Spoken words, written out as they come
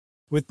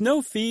With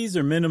no fees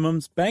or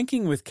minimums,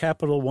 banking with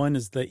Capital One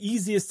is the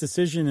easiest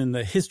decision in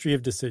the history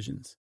of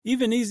decisions.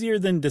 Even easier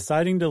than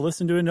deciding to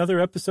listen to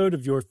another episode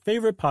of your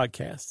favorite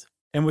podcast.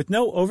 And with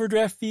no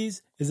overdraft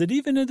fees, is it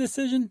even a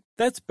decision?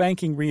 That's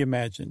banking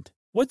reimagined.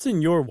 What's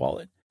in your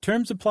wallet?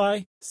 Terms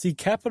apply. See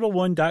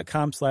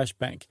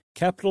CapitalOne.com/bank.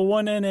 Capital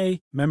One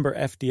N.A., member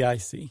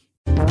FDIC.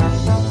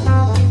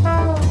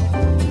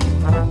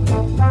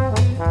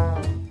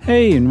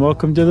 Hey, and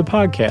welcome to the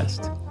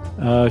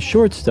podcast.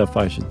 Short stuff,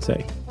 I should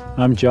say.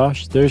 I'm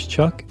Josh. There's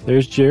Chuck.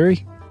 There's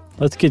Jerry.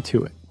 Let's get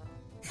to it.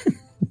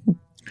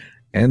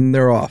 And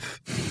they're off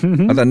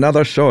with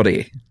another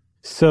shorty.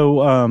 So,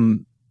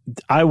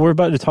 we're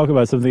about to talk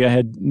about something I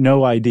had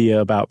no idea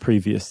about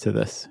previous to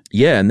this.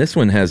 Yeah, and this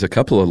one has a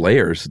couple of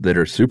layers that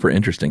are super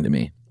interesting to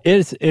me.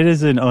 It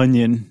is an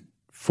onion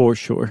for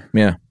sure.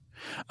 Yeah.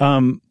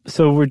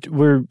 So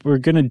we're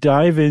going to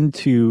dive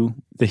into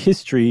the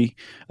history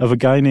of a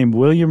guy named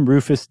William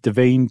Rufus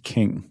Devane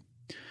King.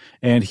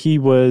 And he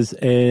was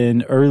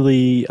an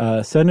early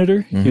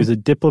senator. Mm-hmm. He was a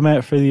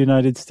diplomat for the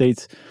United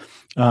States.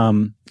 I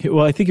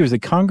think he was a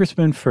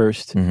congressman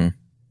first.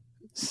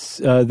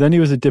 Mm-hmm. Then he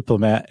was a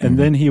diplomat. And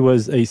then he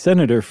was a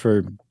senator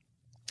for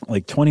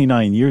like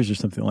 29 years or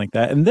something like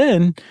that. And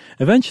then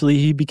eventually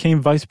he became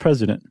vice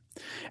president.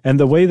 And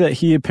the way that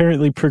he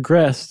apparently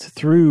progressed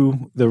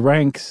through the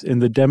ranks in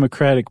the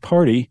Democratic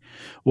Party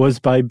was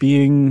by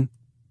being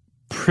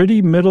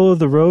pretty middle of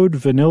the road,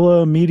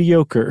 vanilla,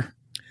 mediocre.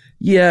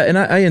 Yeah, and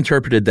I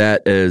interpreted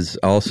that as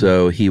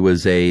also he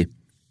was a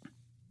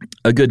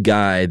good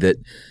guy that,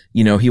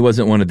 you know, he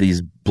wasn't one of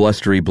these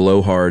blustery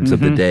blowhards of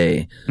the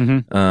day.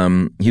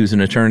 Mm-hmm. He was an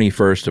attorney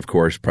first, of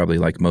course, probably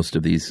like most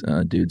of these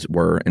dudes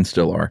were and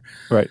still are.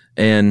 Right.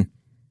 And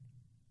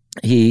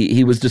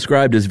he was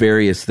described as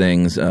various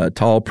things,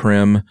 tall,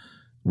 prim,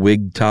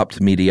 wig-topped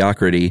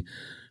mediocrity,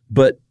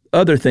 but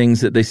other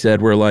things that they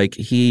said were like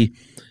he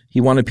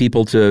wanted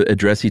people to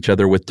address each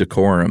other with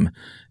decorum.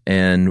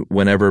 And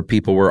whenever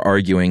people were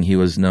arguing, he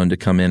was known to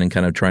come in and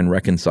kind of try and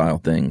reconcile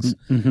things.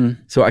 Mm-hmm.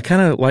 So I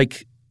kind of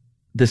like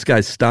this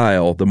guy's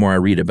style the more I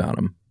read about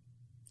him.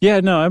 Yeah,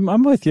 no,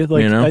 I'm with you.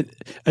 Like, you know?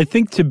 I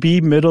think to be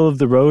middle of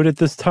the road at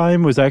this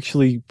time was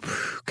actually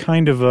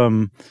kind of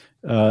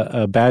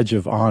a badge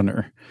of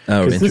honor.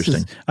 Oh,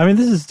 interesting.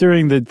 This is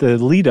during the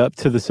lead up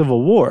to the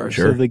Civil War.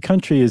 Sure. So the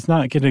country is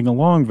not getting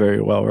along very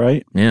well,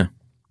 right? Yeah.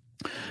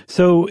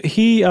 So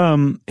he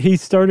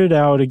started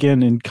out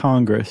again in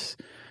Congress.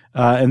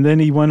 And then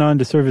he went on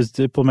to serve as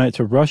diplomat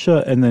to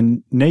Russia and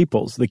then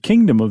Naples, the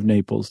Kingdom of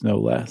Naples, no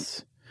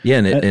less. Yeah,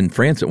 and in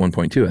France at one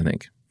point too, I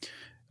think.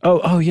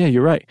 Oh, yeah,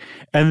 you're right.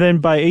 And then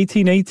by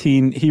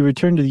 1818, he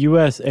returned to the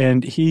U.S.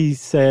 and he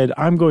said,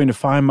 I'm going to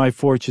find my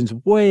fortunes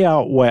way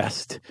out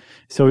west.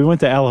 So he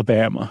went to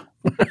Alabama,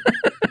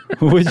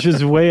 which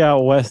was way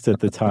out west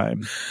at the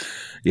time.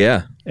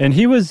 Yeah. And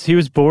he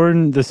was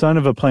born the son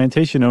of a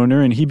plantation owner,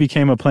 and he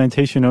became a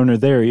plantation owner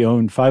there. He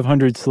owned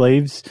 500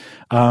 slaves,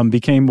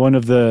 became one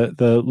of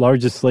the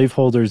largest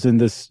slaveholders in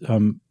this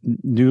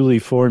newly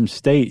formed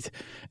state,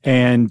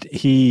 and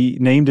he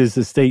named his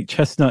estate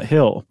Chestnut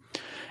Hill.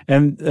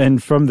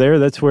 And from there,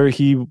 that's where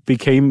he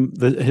became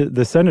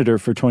the senator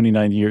for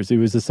 29 years. He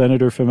was a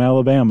senator from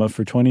Alabama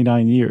for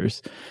 29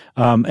 years,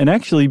 and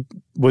actually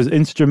was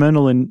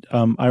instrumental in,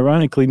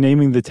 ironically,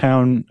 naming the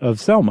town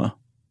of Selma.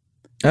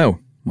 Oh,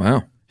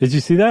 wow. Did you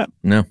see that?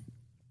 No.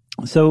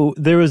 So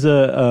there was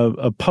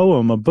a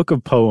poem, a book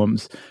of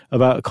poems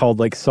called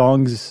like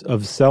Songs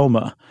of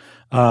Selma,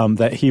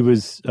 that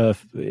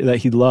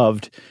he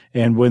loved.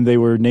 And when they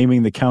were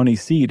naming the county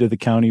seat of the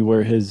county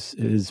where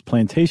his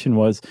plantation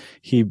was,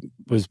 he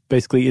was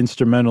basically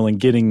instrumental in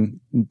getting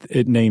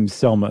it named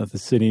Selma, the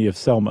city of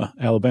Selma,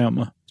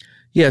 Alabama.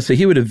 Yeah. So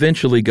he would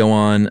eventually go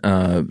on,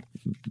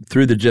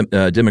 through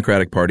the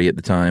Democratic Party at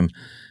the time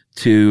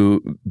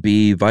to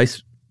be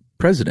vice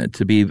president,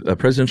 to be a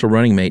presidential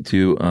running mate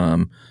to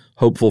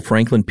hopeful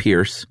Franklin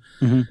Pierce.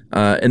 Mm-hmm.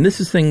 And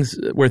this is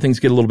where things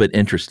get a little bit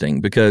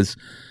interesting because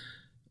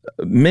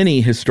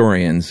many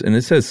historians, and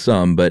it says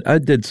some, but I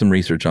did some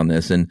research on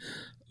this, and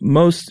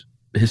most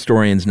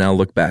historians now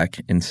look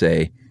back and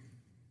say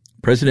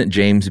President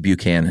James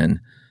Buchanan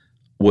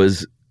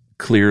was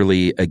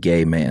clearly a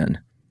gay man.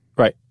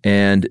 Right.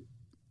 And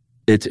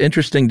it's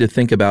interesting to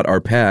think about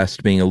our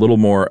past being a little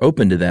more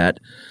open to that.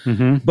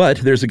 Mm-hmm. But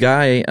there's a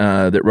guy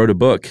that wrote a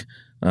book,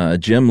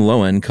 Jim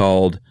Loewen,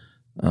 called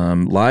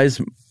Lies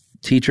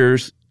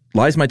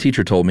My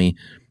Teacher Told Me,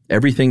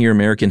 Everything Your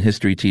American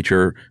History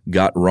Teacher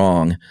Got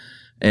Wrong.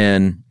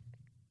 And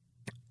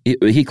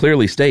he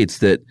clearly states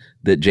that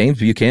James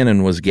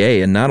Buchanan was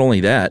gay. And not only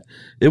that,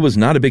 it was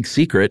not a big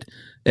secret.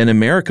 And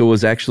America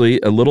was actually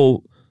a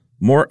little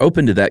more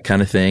open to that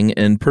kind of thing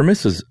and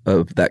permissive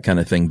of that kind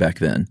of thing back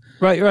then.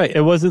 Right.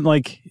 It wasn't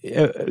like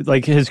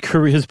his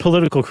career, his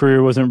political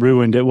career wasn't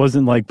ruined. It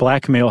wasn't like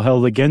blackmail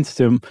held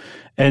against him.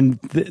 And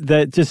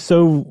that just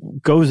so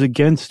goes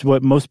against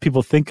what most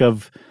people think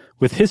of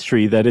with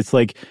history, that it's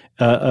like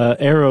a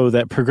arrow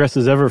that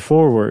progresses ever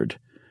forward.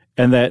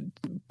 and that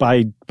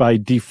by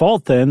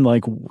default, then,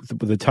 like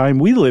the time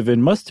we live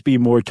in must be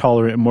more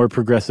tolerant and more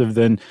progressive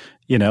than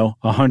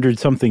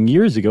 100-something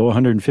years ago,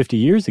 150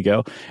 years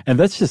ago, and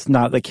that's just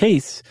not the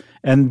case.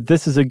 And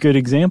this is a good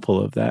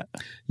example of that.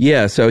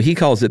 Yeah, so he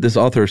calls it, this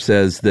author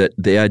says that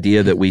the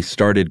idea that we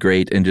started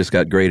great and just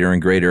got greater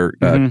and greater,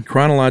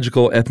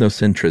 chronological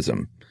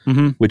ethnocentrism,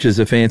 which is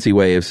a fancy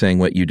way of saying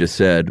what you just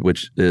said,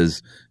 which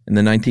is in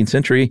the 19th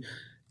century,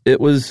 it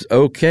was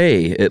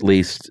okay, at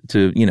least,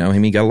 to,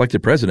 he got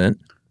elected president.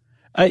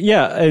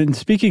 Yeah, and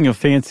speaking of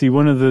fancy,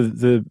 one of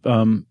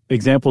the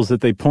examples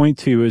that they point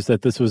to is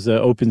that this was an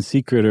open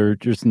secret or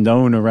just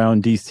known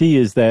around D.C.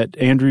 is that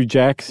Andrew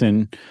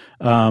Jackson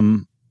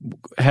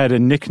had a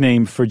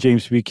nickname for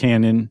James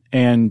Buchanan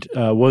and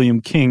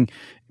William King,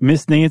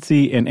 Miss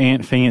Nancy and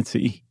Aunt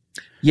Fancy.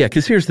 Yeah,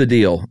 because here's the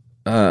deal.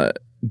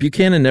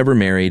 Buchanan never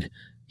married.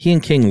 He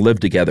and King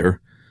lived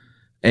together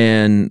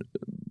and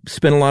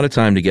spent a lot of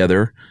time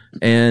together.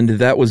 And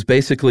that was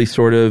basically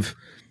sort of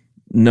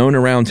known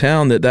around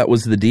town that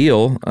was the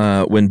deal.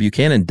 When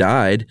Buchanan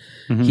died,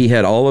 he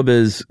had all of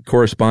his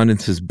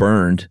correspondences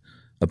burned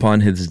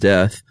upon his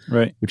death,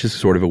 right? Which is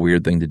sort of a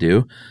weird thing to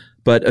do.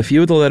 But a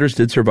few of the letters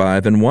did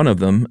survive, and one of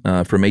them,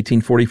 from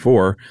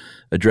 1844,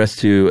 addressed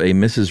to a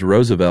Mrs.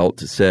 Roosevelt,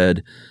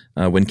 said,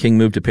 when King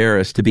moved to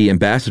Paris to be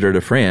ambassador to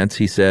France,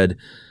 he said,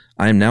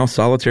 "I am now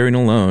solitary and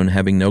alone,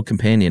 having no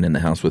companion in the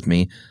house with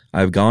me. I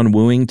have gone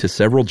wooing to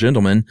several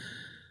gentlemen,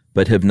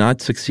 but have not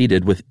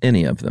succeeded with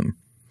any of them."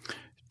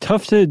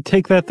 Tough to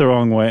take that the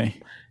wrong way.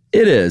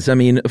 It is. I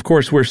mean, of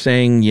course, we're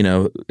saying,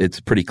 it's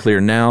pretty clear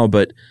now,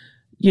 but,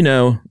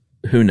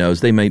 who knows?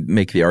 They may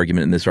make the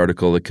argument in this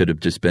article it could have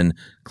just been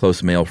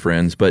close male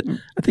friends, but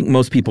I think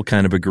most people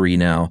kind of agree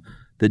now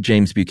that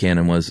James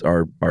Buchanan was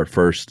our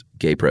first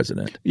gay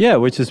president. Yeah,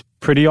 which is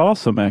pretty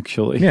awesome,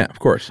 actually. Yeah, of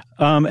course.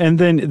 And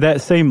then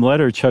that same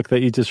letter, Chuck,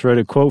 that you just read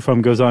a quote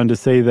from goes on to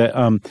say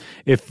that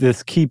if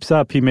this keeps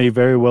up, he may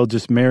very well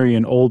just marry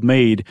an old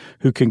maid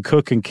who can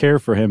cook and care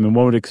for him and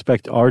won't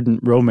expect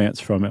ardent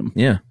romance from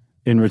him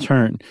in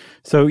return.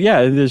 So,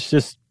 yeah, there's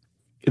just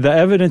the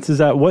evidence is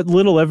that what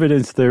little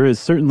evidence there is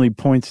certainly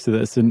points to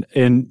this.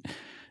 And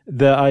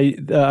the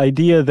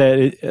idea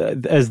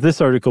that, as this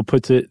article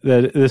puts it,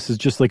 that this is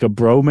just like a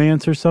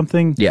bromance or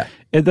something,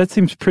 that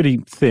seems pretty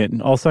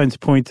thin. All signs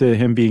point to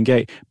him being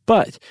gay.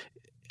 But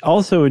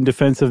also in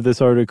defense of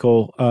this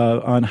article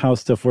on How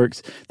Stuff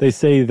Works, they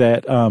say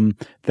that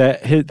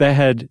that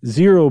had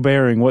zero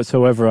bearing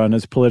whatsoever on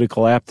his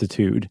political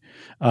aptitude.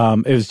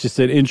 It was just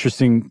an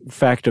interesting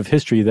fact of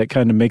history that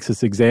kind of makes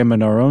us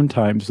examine our own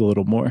times a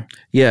little more.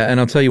 Yeah, and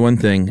I'll tell you one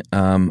thing.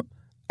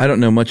 I don't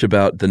know much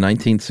about the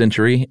 19th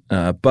century,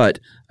 but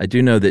I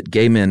do know that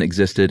gay men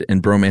existed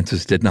and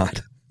bromances did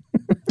not.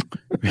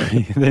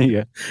 There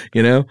you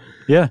go.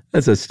 Yeah.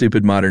 That's a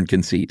stupid modern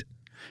conceit.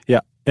 Yeah.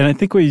 And I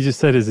think what you just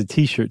said is a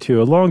T-shirt,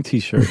 too. A long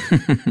T-shirt.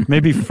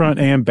 Maybe front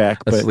and back.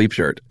 A sleep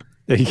shirt.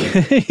 There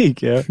you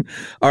go.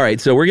 All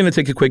right. So we're going to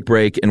take a quick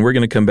break, and we're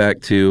going to come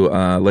back to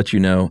let you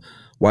know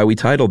why we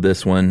titled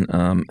this one,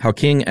 How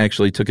King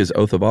Actually Took His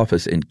Oath of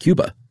Office in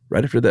Cuba,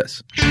 right after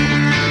this.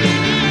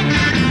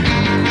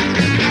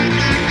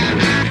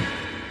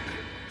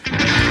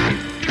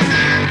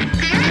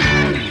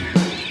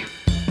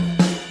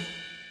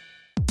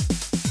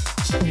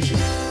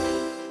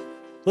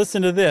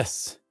 Listen to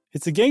this.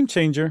 It's a game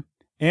changer.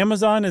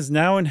 Amazon is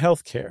now in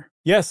healthcare.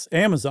 Yes,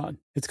 Amazon.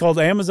 It's called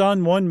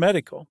Amazon One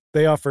Medical.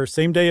 They offer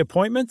same-day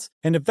appointments,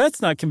 and if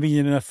that's not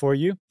convenient enough for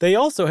you, they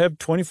also have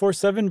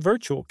 24/7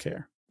 virtual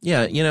care.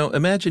 Yeah,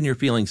 imagine you're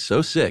feeling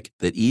so sick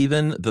that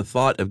even the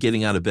thought of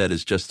getting out of bed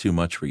is just too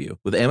much for you.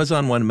 With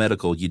Amazon One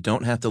Medical, you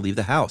don't have to leave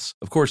the house.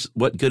 Of course,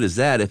 what good is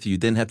that if you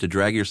then have to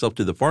drag yourself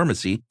to the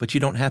pharmacy, but you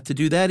don't have to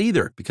do that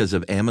either because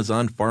of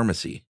Amazon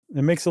Pharmacy.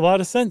 It makes a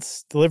lot of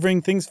sense.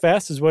 Delivering things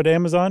fast is what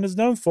Amazon is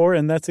known for,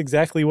 and that's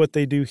exactly what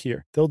they do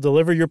here. They'll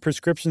deliver your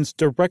prescriptions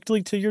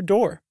directly to your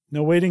door.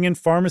 No waiting in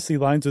pharmacy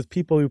lines with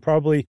people who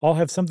probably all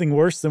have something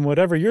worse than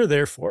whatever you're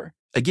there for.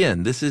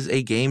 Again, this is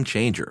a game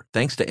changer.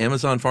 Thanks to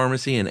Amazon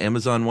Pharmacy and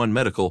Amazon One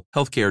Medical,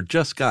 healthcare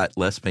just got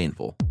less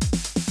painful.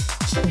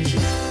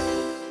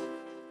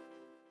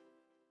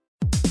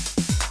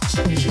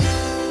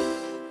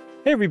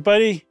 Hey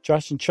everybody,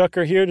 Josh and Chuck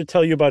are here to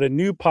tell you about a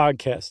new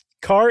podcast,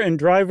 Car and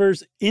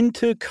Driver's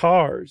Into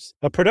Cars,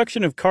 a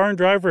production of Car and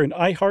Driver and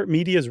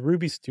iHeartMedia's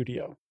Ruby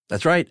Studio.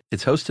 That's right.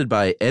 It's hosted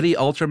by Eddie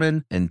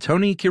Alterman and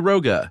Tony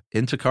Quiroga.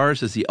 Into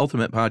Cars is the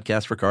ultimate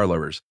podcast for car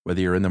lovers. Whether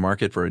you're in the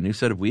market for a new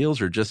set of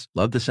wheels or just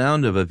love the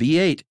sound of a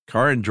V8,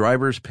 Car and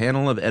Driver's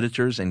panel of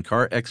editors and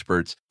car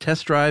experts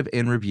test drive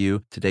and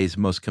review today's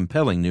most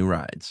compelling new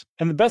rides.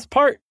 And the best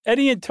part,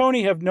 Eddie and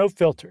Tony have no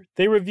filter.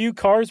 They review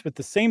cars with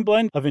the same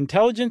blend of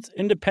intelligence,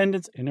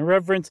 independence, and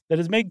irreverence that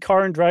has made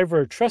Car and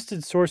Driver a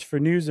trusted source for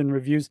news and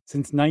reviews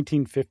since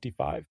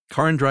 1955.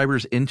 Car and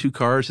Driver's Into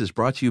Cars is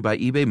brought to you by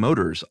eBay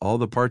Motors. All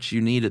the parts you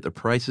need at the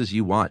prices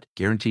you want,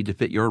 guaranteed to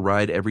fit your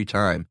ride every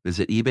time.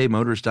 Visit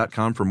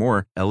ebaymotors.com for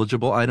more.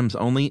 Eligible items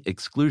only.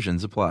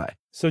 Exclusions apply.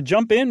 So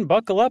jump in,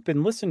 buckle up,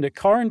 and listen to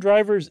Car and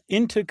Driver's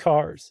Into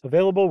Cars,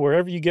 available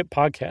wherever you get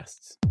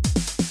podcasts.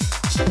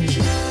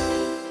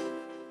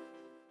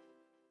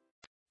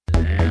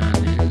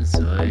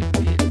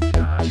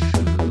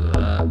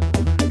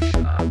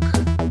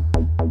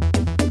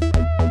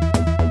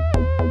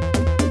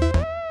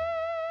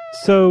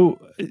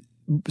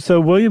 So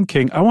William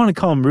King, I want to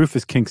call him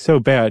Rufus King so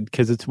bad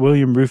because it's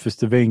William Rufus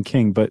Devane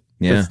King, but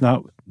that's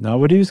not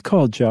what he was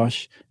called,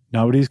 Josh.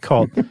 Not what he was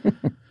called.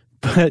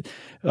 But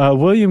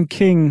William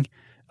King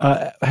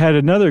had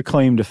another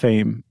claim to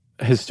fame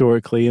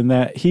historically in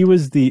that he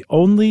was the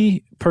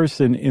only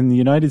person in the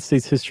United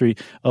States history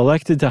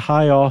elected to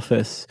high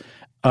office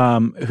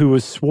who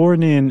was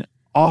sworn in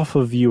off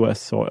of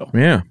U.S. soil.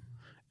 Yeah.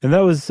 And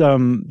that was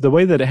the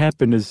way that it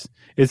happened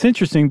it's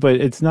interesting, but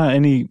it's not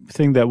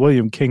anything that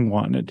William King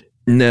wanted.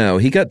 No,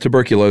 he got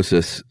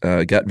tuberculosis,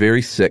 got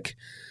very sick.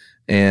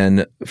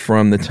 And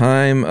from the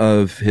time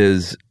of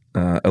his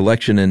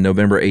election in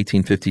November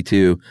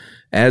 1852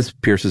 as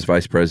Pierce's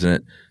vice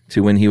president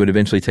to when he would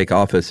eventually take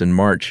office in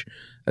March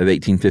of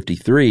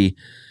 1853,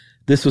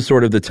 this was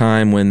sort of the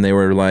time when they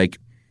were like,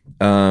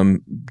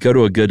 go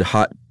to a good,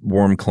 hot,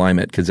 warm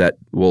climate because that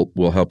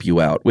will help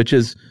you out, which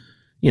is,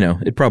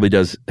 it probably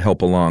does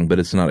help along, but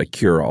it's not a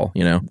cure-all,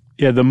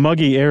 Yeah, the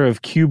muggy air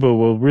of Cuba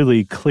will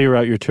really clear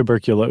out your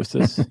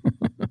tuberculosis.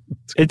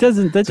 It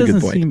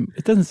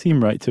doesn't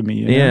seem right to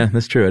me. Yeah,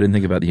 that's true. I didn't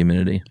think about the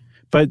humidity.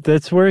 But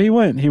that's where he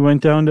went. He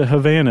went down to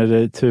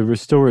Havana to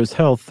restore his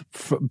health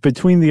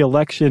between the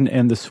election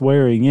and the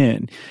swearing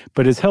in.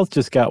 But his health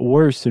just got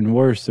worse and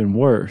worse and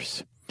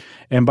worse.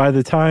 And by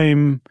the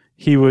time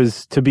he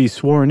was to be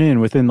sworn in,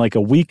 within like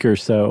a week or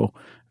so,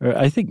 or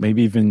I think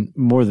maybe even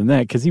more than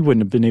that, because he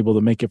wouldn't have been able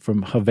to make it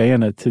from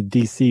Havana to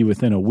D.C.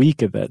 within a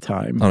week at that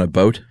time. On a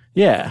boat?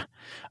 Yeah.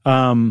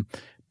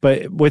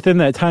 But within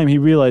that time, he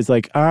realized,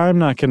 like, I'm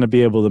not going to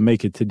be able to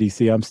make it to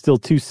D.C. I'm still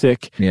too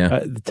sick. Yeah.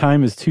 The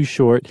time is too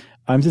short.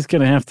 I'm just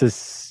going to have to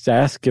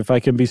ask if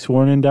I can be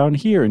sworn in down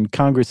here. And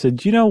Congress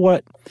said, you know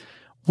what?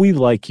 We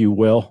like you,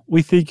 Will.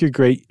 We think you're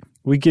great.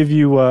 We give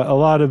you a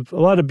lot of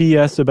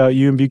BS about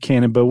you and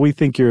Buchanan, but we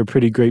think you're a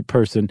pretty great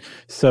person.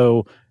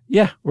 So,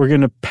 yeah, we're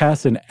going to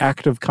pass an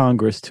act of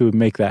Congress to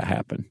make that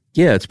happen.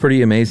 Yeah, it's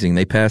pretty amazing.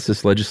 They passed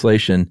this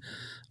legislation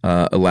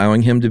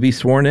allowing him to be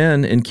sworn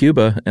in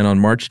Cuba. And on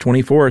March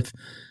 24th,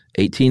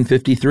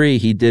 1853,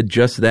 he did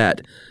just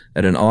that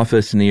at an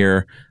office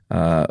near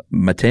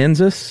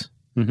Matanzas.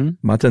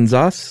 Mm-hmm.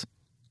 Matanzas?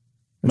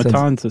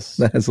 Matanzas.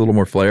 That has a little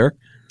more flair.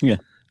 Yeah.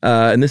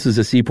 And this is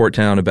a seaport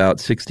town about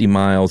 60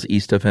 miles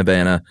east of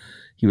Havana.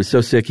 He was so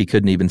sick he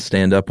couldn't even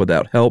stand up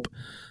without help.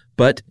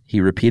 But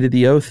he repeated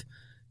the oath.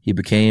 He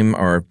became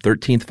our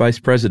 13th vice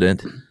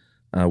president,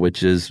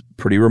 which is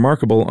pretty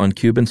remarkable on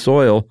Cuban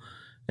soil.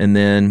 And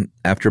then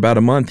after about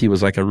a month, he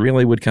was like, I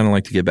really would kind of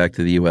like to get back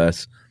to the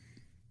U.S.,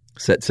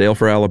 set sail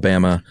for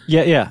Alabama.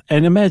 Yeah.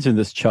 And imagine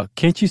this, Chuck.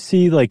 Can't you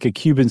see like a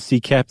Cuban sea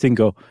captain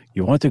go,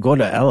 you want to go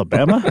to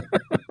Alabama?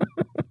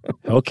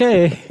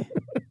 Okay.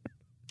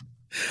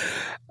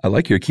 I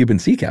like your Cuban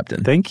sea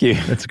captain. Thank you.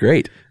 That's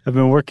great. I've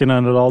been working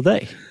on it all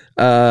day.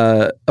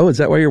 Is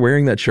that why you're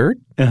wearing that shirt?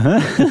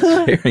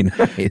 Uh-huh. Very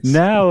nice.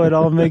 Now it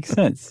all makes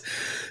sense.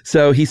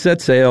 So he set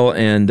sail,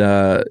 and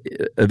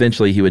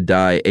eventually he would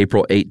die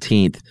April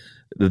 18th,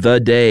 the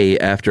day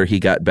after he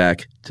got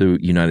back to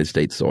United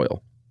States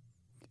soil.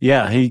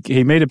 Yeah,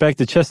 he made it back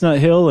to Chestnut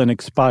Hill and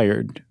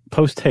expired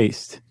post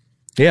haste.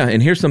 Yeah,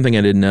 and here's something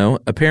I didn't know.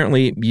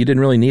 Apparently, you didn't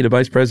really need a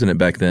vice president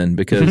back then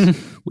because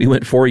we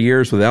went 4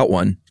 years without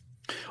one.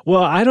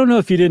 Well, I don't know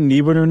if you didn't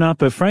need one or not,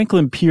 but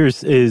Franklin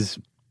Pierce is,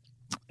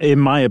 in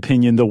my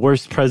opinion, the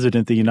worst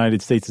president the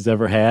United States has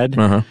ever had.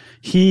 Uh-huh.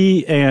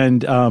 He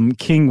and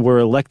King were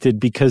elected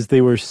because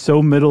they were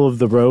so middle of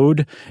the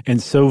road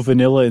and so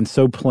vanilla and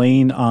so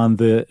plain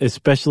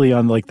especially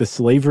on like the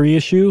slavery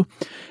issue,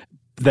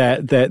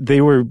 that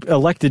they were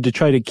elected to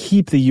try to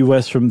keep the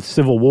U.S. from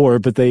civil war.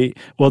 But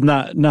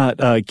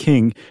not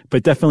King,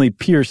 but definitely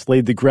Pierce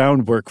laid the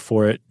groundwork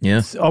for it.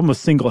 Yeah,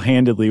 almost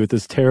single-handedly with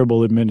this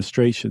terrible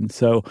administration.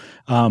 So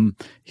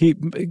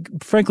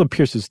Franklin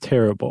Pierce is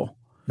terrible.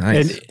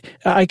 Nice. And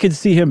I could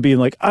see him being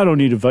like, I don't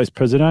need a vice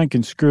president. I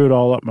can screw it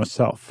all up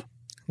myself.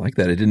 I like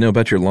that. I didn't know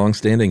about your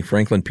long-standing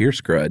Franklin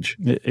Pierce grudge.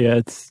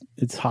 Yeah,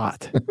 it's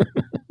hot.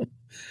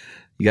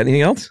 You got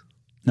anything else?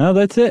 No,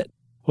 that's it.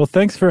 Well,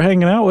 thanks for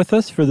hanging out with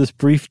us for this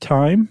brief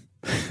time.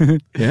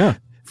 Yeah.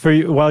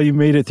 While you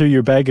made it through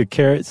your bag of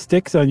carrot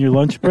sticks on your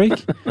lunch break.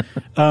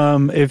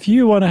 If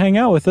you want to hang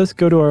out with us,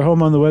 go to our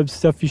home on the web,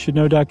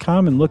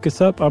 stuffyoushouldknow.com, and look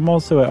us up. I'm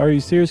also at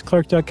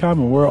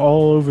areyouseriousclark.com, and we're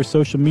all over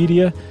social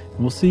media. And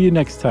we'll see you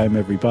next time,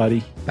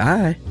 everybody.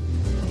 Bye.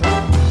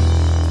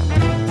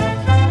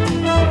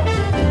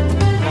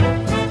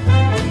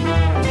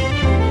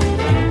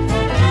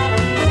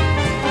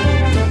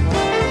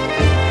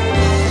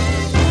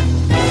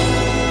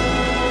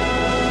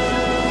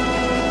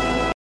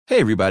 Hey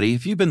everybody,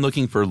 if you've been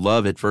looking for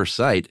love at first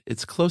sight,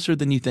 it's closer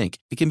than you think.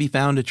 It can be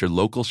found at your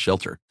local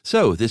shelter.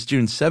 So this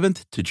June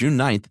 7th to June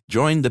 9th,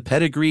 join the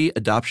Pedigree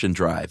Adoption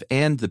Drive,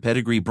 and the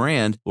Pedigree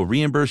brand will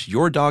reimburse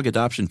your dog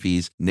adoption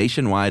fees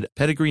nationwide.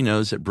 Pedigree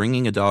knows that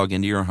bringing a dog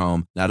into your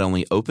home not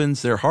only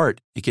opens their heart,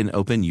 it can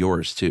open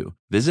yours too.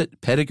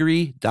 Visit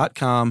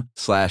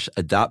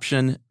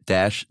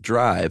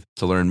pedigree.com/adoption-drive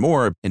to learn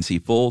more and see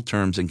full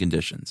terms and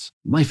conditions.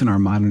 Life in our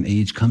modern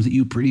age comes at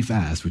you pretty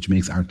fast, which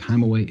makes our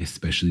time away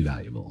especially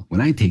valuable. When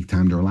I take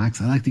time to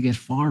relax, I like to get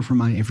far from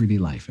my everyday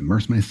life,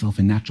 immerse myself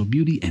in natural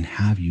beauty, and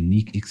have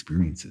unique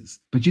experiences.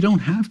 But you don't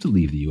have to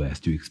leave the U.S.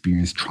 to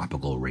experience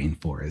tropical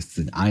rainforests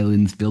and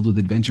islands filled with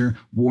adventure,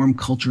 warm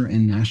culture,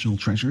 and national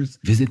treasures.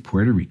 Visit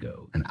Puerto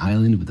Rico, an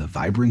island with a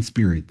vibrant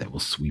spirit that will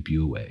sweep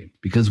you away.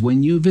 Because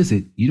when you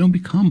visit, you don't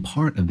become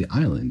part of the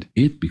island,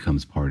 it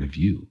becomes part of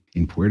you.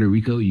 In Puerto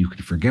Rico, you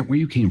can forget where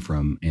you came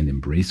from and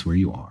embrace where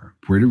you are.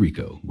 Puerto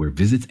Rico, where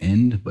visits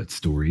end, but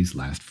stories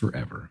last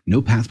forever.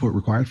 No passport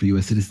required for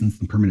U.S. citizens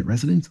and permanent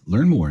residents.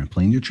 Learn more and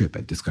plan your trip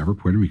at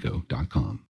discoverpuertorico.com.